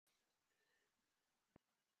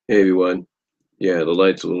Hey everyone. Yeah, the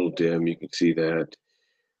light's a little dim, you can see that.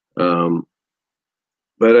 Um,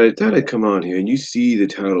 but I thought I'd come on here and you see the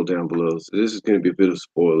title down below, so this is going to be a bit of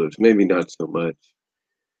spoilers, maybe not so much.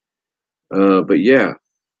 But yeah,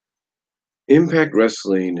 Impact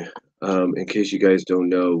Wrestling, in case you guys don't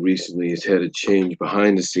know, recently has had a change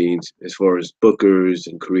behind the scenes as far as bookers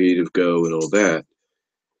and creative go and all that.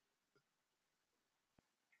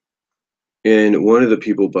 And one of the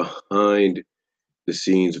people behind the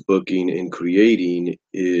scenes booking and creating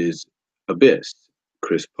is Abyss,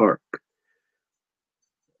 Chris Park.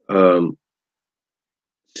 Um,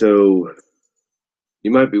 so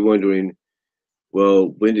you might be wondering, well,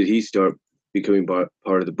 when did he start becoming part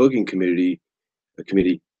of the booking committee?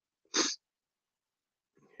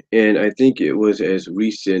 And I think it was as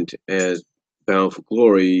recent as Bound for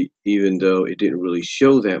Glory, even though it didn't really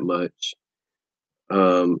show that much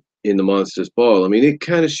in the Monsters Ball. I mean, it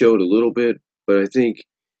kind of showed a little bit, but I think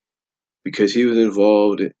because he was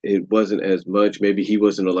involved, it wasn't as much. Maybe he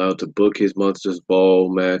wasn't allowed to book his Monsters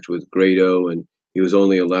Ball match with Grado, and he was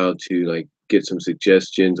only allowed to like get some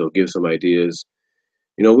suggestions or give some ideas.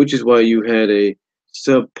 Which is why you had a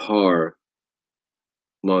subpar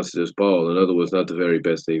Monsters Ball. In other words, not the very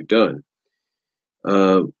best they've done.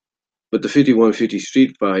 Um, but the 5150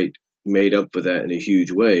 Street Fight made up for that in a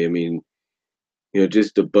huge way. I mean,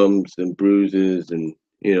 just the bumps and bruises and,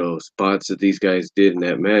 spots that these guys did in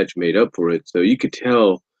that match made up for it. So you could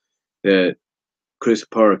tell that Chris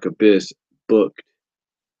Park Abyss booked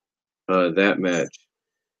that match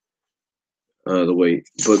the way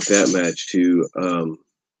booked that match to,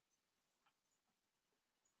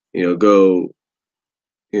 go,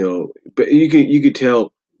 but you could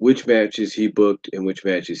tell which matches he booked and which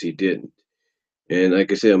matches he didn't. And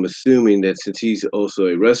like I said, I'm assuming that since he's also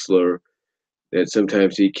a wrestler, that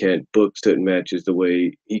sometimes he can't book certain matches the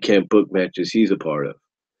way he can't book matches he's a part of.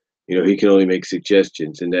 He can only make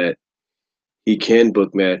suggestions, and that he can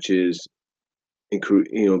book matches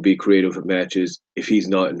and be creative with matches if he's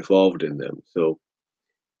not involved in them. So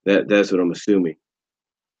that's what I'm assuming.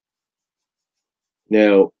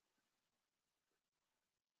 Now,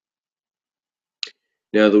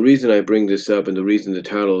 now the reason I bring this up and the reason the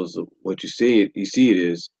title is what you see it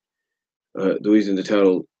is the reason the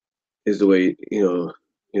title is the way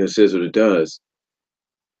says what it does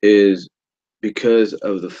is because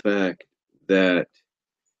of the fact that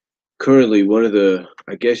currently one of the,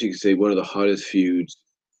 I guess you could say, one of the hottest feuds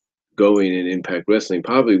going in Impact Wrestling,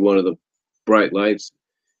 probably one of the bright lights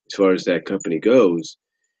as far as that company goes,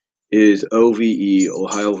 is OVE,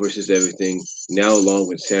 Ohio versus Everything, now along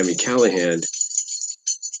with Sammy Callahan,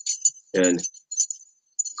 and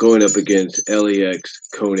going up against LAX,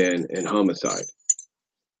 Conan, and Homicide.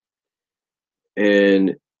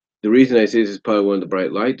 And the reason I say this is probably one of the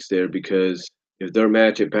bright lights there, because if their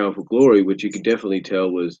match at Bound for Glory, which you could definitely tell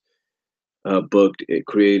was booked it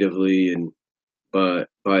creatively and by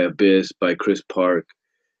Abyss, by Chris Park.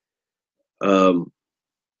 Um,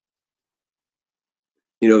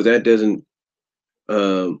 that doesn't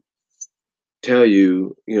um, tell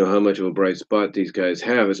you, how much of a bright spot these guys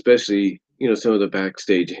have, especially, some of the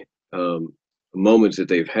backstage um, moments that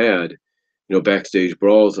they've had, backstage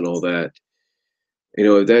brawls and all that.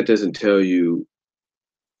 If that doesn't tell you,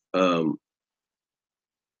 um,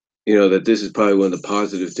 that this is probably one of the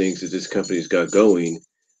positive things that this company's got going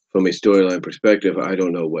from a storyline perspective, I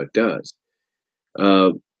don't know what does.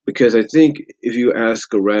 Uh, because I think if you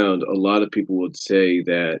ask around, a lot of people would say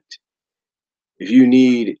that if you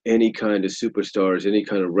need any kind of superstars, any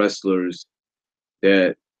kind of wrestlers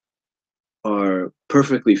that are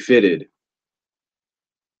perfectly fitted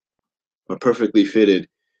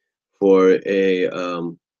for a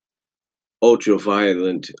ultra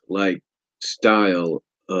violent like style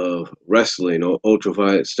of wrestling or ultra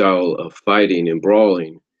violent style of fighting and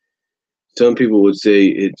brawling. Some people would say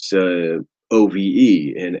it's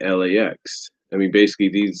OVE and LAX. I mean, basically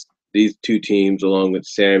these two teams, along with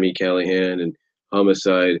Sammy Callahan and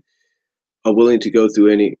Homicide, are willing to go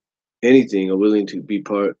through anything, are willing to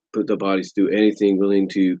put their bodies through anything, willing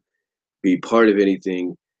to be part of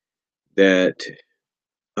anything that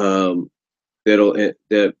um,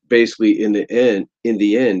 that basically in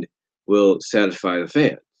the end will satisfy the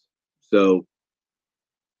fans. So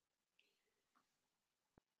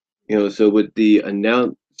so with the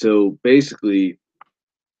so basically,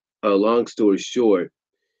 long story short,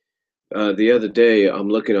 the other day I'm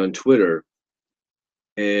looking on Twitter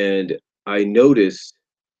and I noticed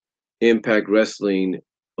Impact Wrestling,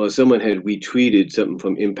 or someone had retweeted something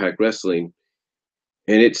from Impact Wrestling,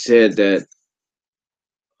 and it said that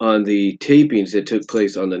on the tapings that took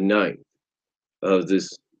place on the 9th of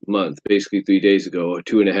this month, basically 3 days ago, or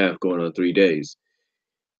 2.5 going on 3 days,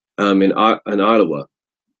 in Ottawa,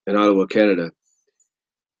 Canada,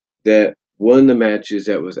 that one of the matches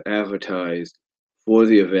that was advertised for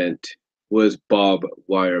the event was Barbed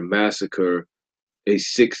Wire Massacre, a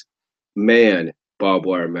 6-man barbed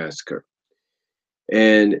wire massacre.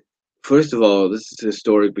 And first of all, this is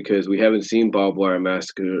historic because we haven't seen barbed wire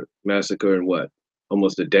massacre in what,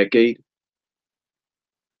 almost a decade.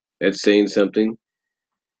 That's saying something.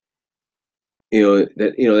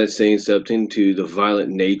 That's saying something to the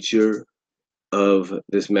violent nature of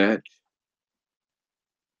this match.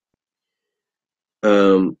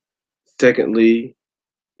 Um, secondly,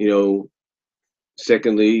 you know,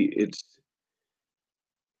 it's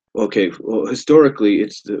okay. Well, historically,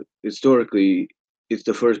 it's the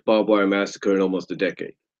first barbed wire massacre in almost a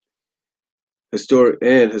decade.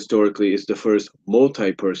 Historically, it's the first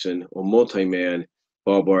multi-person or multi-man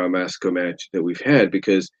barbed wire massacre match that we've had,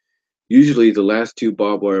 because usually the last two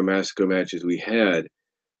barbed wire massacre matches we had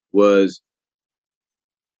was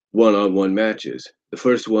one-on-one matches. The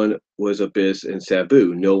first one was Abyss and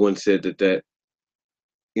Sabu. No one said that,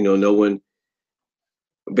 no one,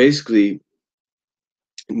 basically,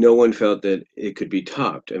 no one felt that it could be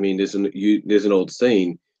topped. I mean, there's an old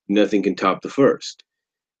saying, nothing can top the first.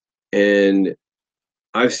 And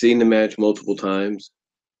I've seen the match multiple times,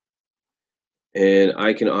 and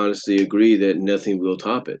I can honestly agree that nothing will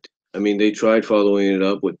top it. I mean, they tried following it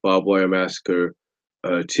up with Barbed Wire Massacre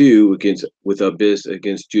 2 with Abyss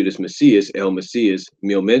against Judas Messias, El Messias,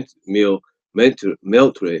 Meltre.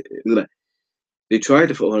 They tried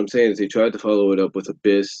to. What I'm saying is, they tried to follow it up with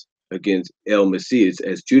Abyss against El Messias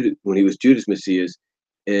as Judas when he was Judas Messias,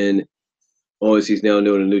 and as he's now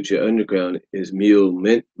known in Lucha Underground is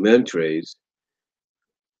Mentres,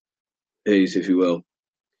 if you will.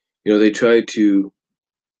 They tried to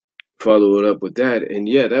follow it up with that, and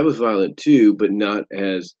yeah, that was violent too, but not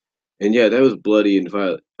as, and yeah, that was bloody and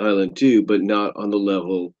violent too, but not on the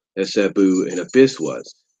level that Sabu and Abyss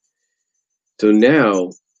was. So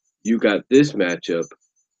now you got this matchup,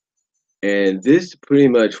 and this pretty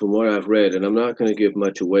much, from what I've read, and I'm not going to give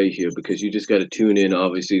much away here because you just got to tune in,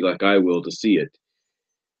 obviously, like I will, to see it.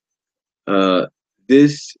 Uh,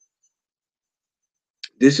 this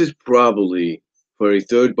this is probably for a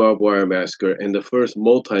third barbed wire massacre and the first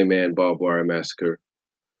multi-man barbed wire massacre.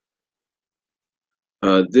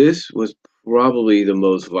 This was probably the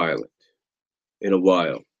most violent in a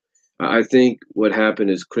while. I think what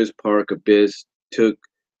happened is Chris Park Abyss took,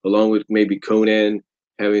 along with maybe Conan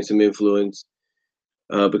having some influence,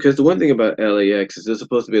 because the one thing about LAX is they're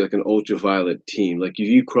supposed to be like an ultra violent team. Like if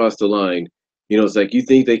you cross the line, it's like you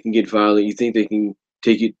think they can get violent, you think they can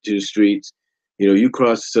take you to the streets, you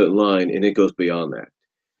cross a certain line and it goes beyond that.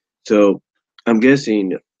 So I'm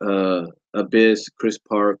guessing Abyss, Chris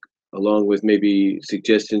Park, along with maybe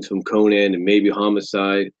suggestions from Conan and maybe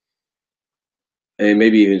Homicide, and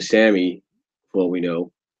maybe even Sammy, for all we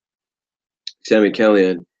know, Sammy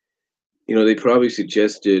Callahan, they probably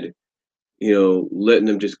suggested, letting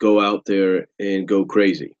them just go out there and go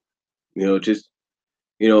crazy. Just,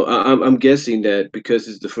 I'm guessing that because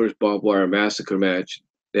it's the first barbed wire massacre match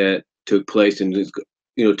that took place and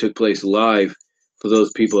took place live for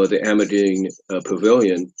those people at the Amadine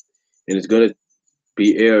Pavilion, and it's going to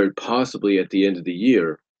be aired possibly at the end of the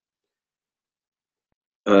year.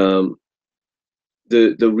 Um,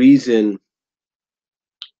 the reason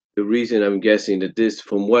I'm guessing that this,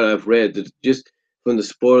 from what I've read, just from the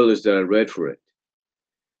spoilers that I read for it,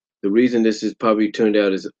 the reason this has probably turned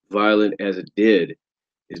out as violent as it did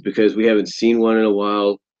is because we haven't seen one in a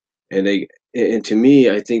while, and to me,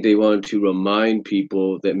 I think they wanted to remind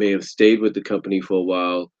people that may have stayed with the company for a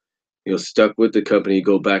while, stuck with the company,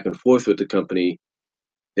 go back and forth with the company,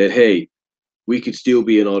 that hey, we could still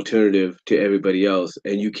be an alternative to everybody else,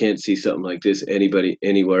 and you can't see something like this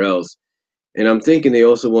anywhere else. And I'm thinking they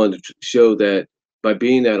also wanted to show that by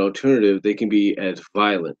being that alternative, they can be as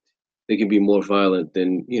violent. They can be more violent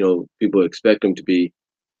than people expect them to be.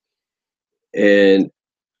 And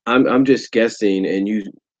I'm just guessing. And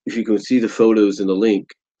if you can see the photos in the link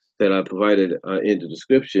that I provided in the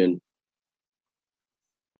description,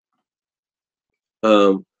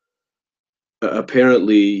 um,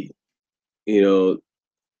 apparently, you know,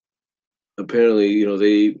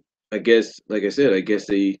 they. I guess, like I said, I guess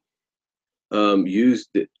they used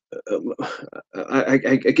it.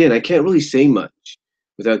 Again, I can't really say much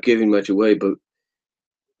without giving much away, but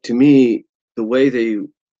to me, the way they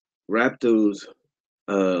wrap those,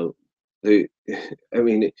 uh, they, I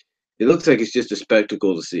mean, it looks like it's just a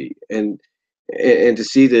spectacle to see, and to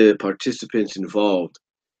see the participants involved,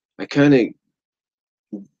 I kind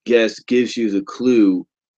of guess gives you the clue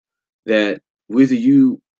that whether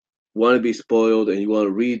you want to be spoiled and you want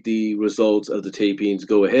to read the results of the tapings,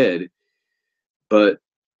 go ahead. But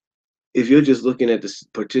if you're just looking at the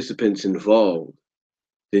participants involved,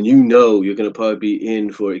 then you know you're going to probably be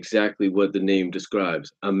in for exactly what the name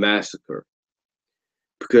describes, a massacre.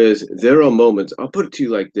 Because there are moments, I'll put it to you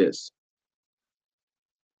like this.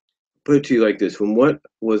 From what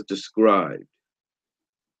was described,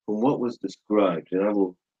 and I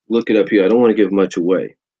will look it up here. I don't want to give much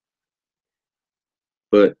away.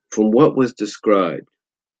 But from what was described,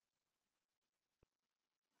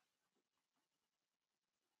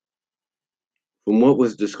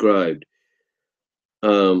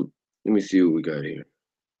 let me see what we got here.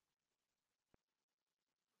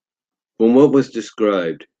 From what was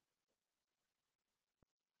described,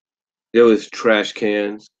 there was trash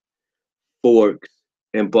cans, forks,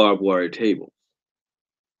 and barbed wire tables.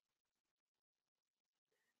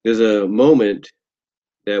 There's a moment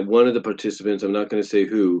that one of the participants, I'm not going to say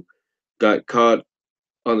who, got caught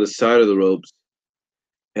on the side of the ropes,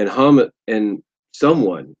 and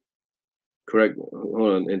someone, correct,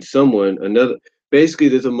 hold on, and someone, another, basically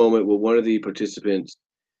there's a moment where one of the participants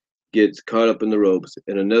gets caught up in the ropes,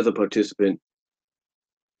 and another participant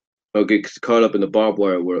gets caught up in the barbed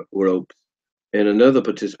wire ropes, and another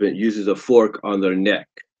participant uses a fork on their neck.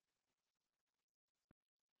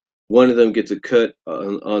 One of them gets a cut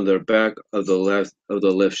on their back of the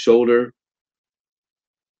left shoulder.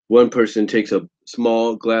 One person takes a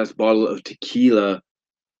small glass bottle of tequila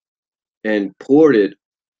and poured it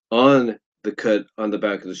on the cut on the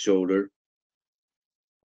back of the shoulder.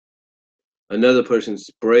 Another person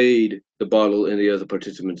sprayed the bottle in the other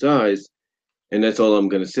participant's eyes, and that's all I'm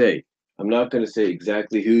going to say. I'm not going to say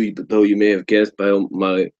exactly who, though you may have guessed by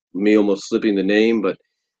me almost slipping the name, but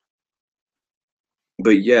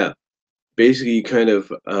yeah, basically you kind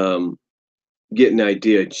of get an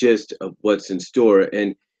idea just of what's in store.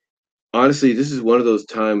 And honestly, this is one of those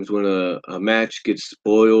times when a match gets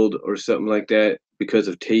spoiled or something like that because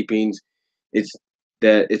of tapings. It's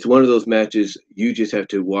one of those matches you just have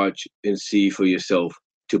to watch and see for yourself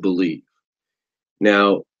to believe.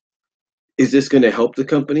 Now, is this going to help the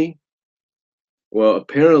company? Well,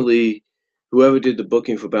 apparently, whoever did the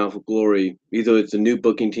booking for Bound for Glory, either it's a new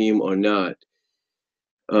booking team or not,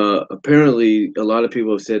 apparently a lot of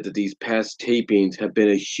people have said that these past tapings have been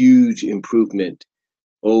a huge improvement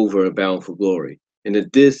over Bound for Glory, and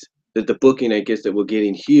that the booking, I guess, that we're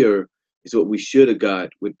getting here is what we should have got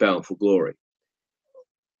with Bound for Glory.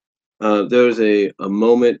 There's a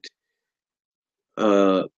moment,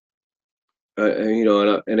 and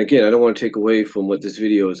again, I don't want to take away from what this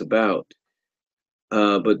video is about,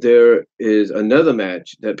 but there is another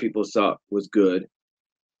match that people thought was good,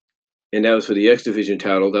 and that was for the X Division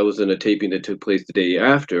title. That was in a taping that took place the day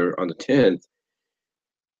after, on the 10th.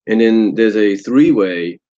 And then there's a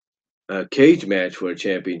three-way cage match for a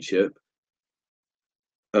championship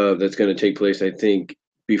that's going to take place, I think,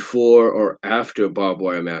 before or after Barbed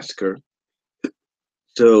Wire Massacre.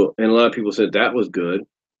 So, and a lot of people said that was good.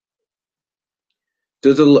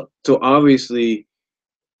 So obviously,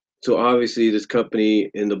 this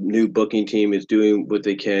company and the new booking team is doing what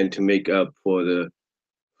they can to make up for the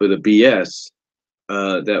BS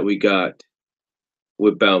that we got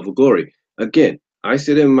with Bound for Glory. Again, I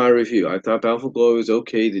said in my review, I thought Bound for Glory was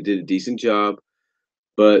okay. They did a decent job,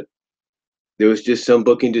 but there was just some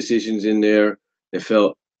booking decisions in there that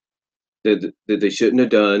felt that they shouldn't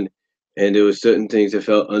have done, and there were certain things that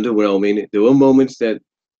felt underwhelming. There were moments that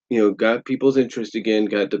got people's interest again,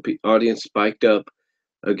 got the audience spiked up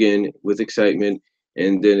again with excitement,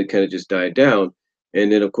 and then it kind of just died down.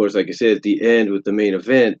 And then, of course, like I said, at the end with the main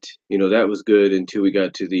event, that was good until we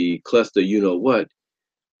got to the cluster, what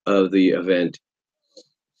of the event.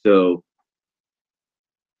 So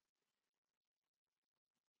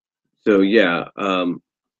yeah,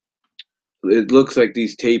 it looks like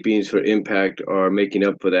these tapings for Impact are making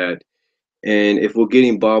up for that. And if we're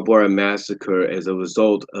getting Barbed Wire Massacre as a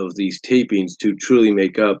result of these tapings to truly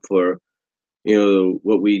make up for,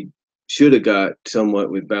 what we should have got somewhat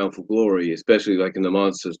with Bound for Glory, especially like in the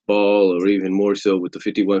Monsters Ball, or even more so with the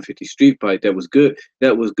 5150 Street Fight, that was good.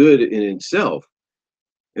 That was good in itself.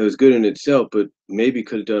 It was good in itself, but maybe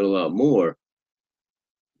could have done a lot more.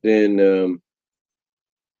 Then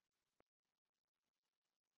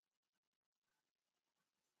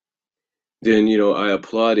I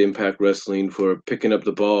applaud Impact Wrestling for picking up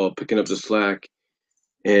the ball, picking up the slack,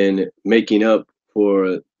 and making up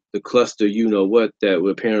for the cluster, what, that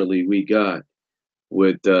apparently we got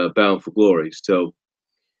with Bound for Glory. So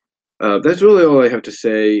that's really all I have to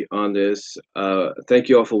say on this. Thank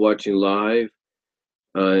you all for watching live.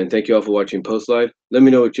 And thank you all for watching Post Live. Let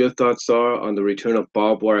me know what your thoughts are on the return of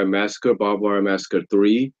Barbed Wire Massacre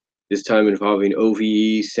 3, this time involving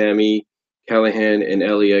OVE, Sammy, Callahan, and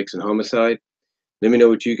LEX and Homicide. Let me know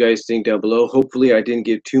what you guys think down below. Hopefully, I didn't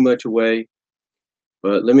give too much away,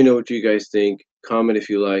 but let me know what you guys think. Comment if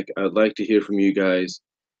you like. I'd like to hear from you guys.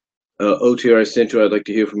 OTR Central, I'd like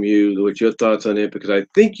to hear from you. What's your thoughts on it? Because I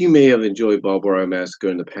think you may have enjoyed Barbed Wire Massacre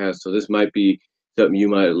in the past, so this might be something you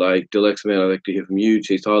might like. Deluxe Man, I'd like to hear from you.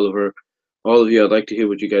 Chase Oliver, all of you, I'd like to hear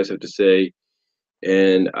what you guys have to say.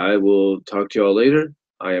 And I will talk to you all later.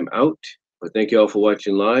 I am out. But thank you all for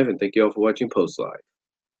watching live, and thank you all for watching post live.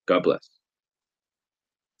 God bless.